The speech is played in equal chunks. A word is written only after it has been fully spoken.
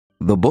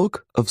The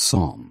Book of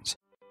Psalms.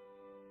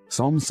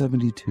 Psalm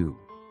 72.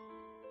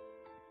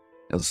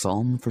 A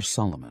psalm for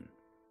Solomon.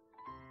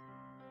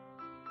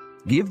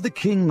 Give the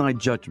king thy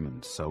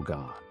judgments, O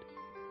God,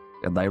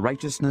 and thy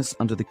righteousness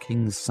unto the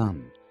king's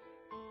son.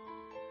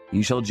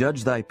 He shall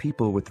judge thy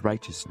people with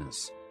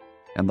righteousness,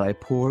 and thy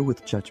poor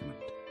with judgment.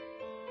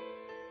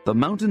 The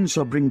mountains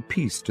shall bring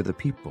peace to the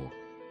people,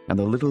 and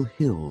the little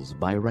hills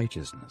by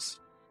righteousness.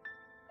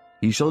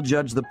 He shall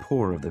judge the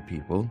poor of the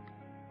people.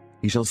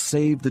 He shall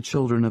save the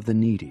children of the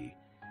needy,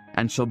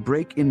 and shall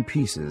break in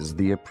pieces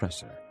the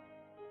oppressor.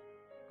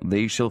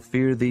 They shall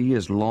fear thee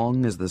as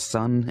long as the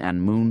sun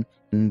and moon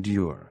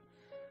endure,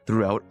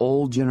 throughout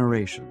all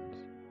generations.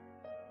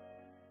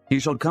 He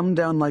shall come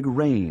down like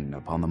rain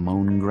upon the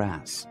mown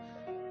grass,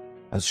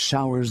 as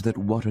showers that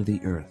water the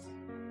earth.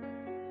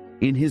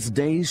 In his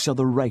days shall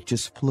the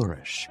righteous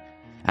flourish,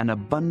 and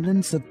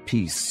abundance of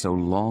peace so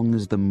long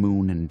as the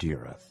moon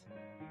endureth.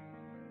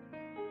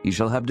 He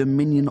shall have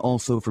dominion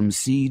also from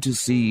sea to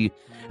sea,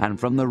 and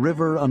from the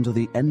river unto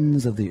the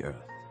ends of the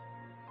earth.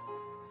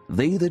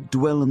 They that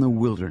dwell in the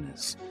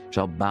wilderness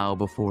shall bow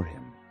before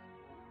him,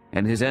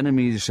 and his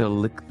enemies shall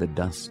lick the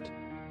dust.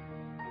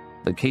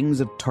 The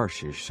kings of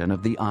Tarshish and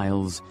of the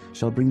isles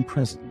shall bring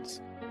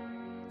presents.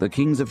 The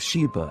kings of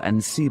Sheba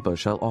and Seba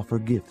shall offer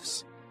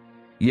gifts.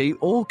 Yea,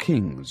 all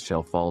kings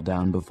shall fall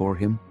down before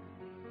him.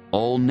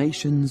 All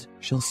nations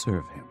shall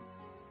serve him.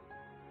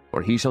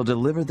 For he shall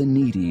deliver the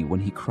needy when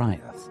he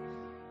crieth,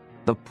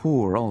 the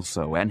poor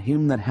also, and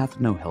him that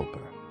hath no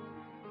helper.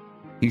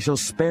 He shall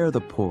spare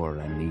the poor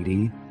and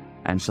needy,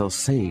 and shall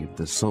save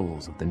the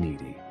souls of the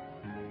needy.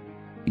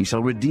 He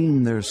shall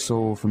redeem their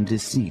soul from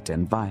deceit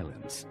and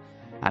violence,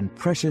 and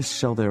precious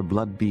shall their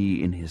blood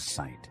be in his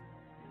sight.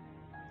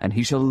 And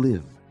he shall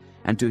live,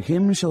 and to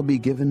him shall be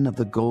given of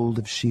the gold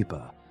of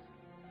Sheba.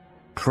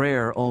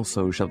 Prayer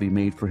also shall be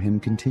made for him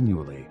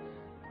continually,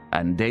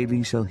 and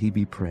daily shall he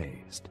be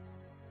praised.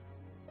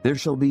 There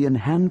shall be an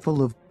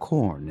handful of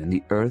corn in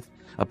the earth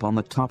upon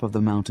the top of the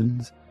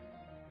mountains.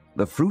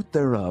 The fruit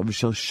thereof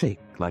shall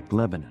shake like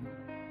Lebanon,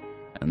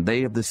 and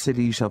they of the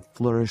city shall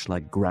flourish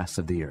like grass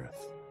of the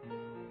earth.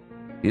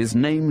 His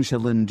name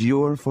shall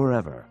endure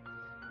forever.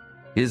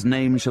 His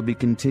name shall be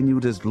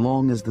continued as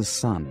long as the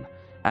sun,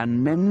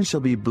 and men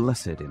shall be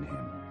blessed in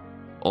him.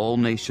 All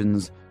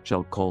nations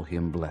shall call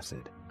him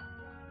blessed.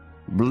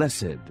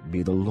 Blessed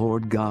be the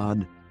Lord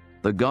God,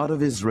 the God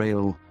of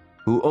Israel,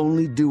 who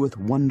only doeth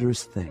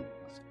wondrous things.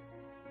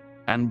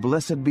 And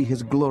blessed be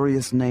his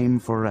glorious name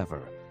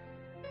forever.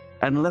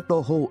 And let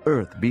the whole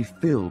earth be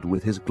filled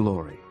with his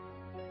glory.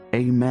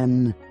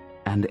 Amen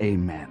and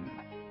amen.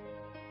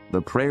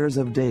 The prayers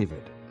of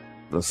David,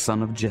 the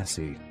son of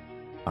Jesse,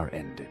 are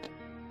ended.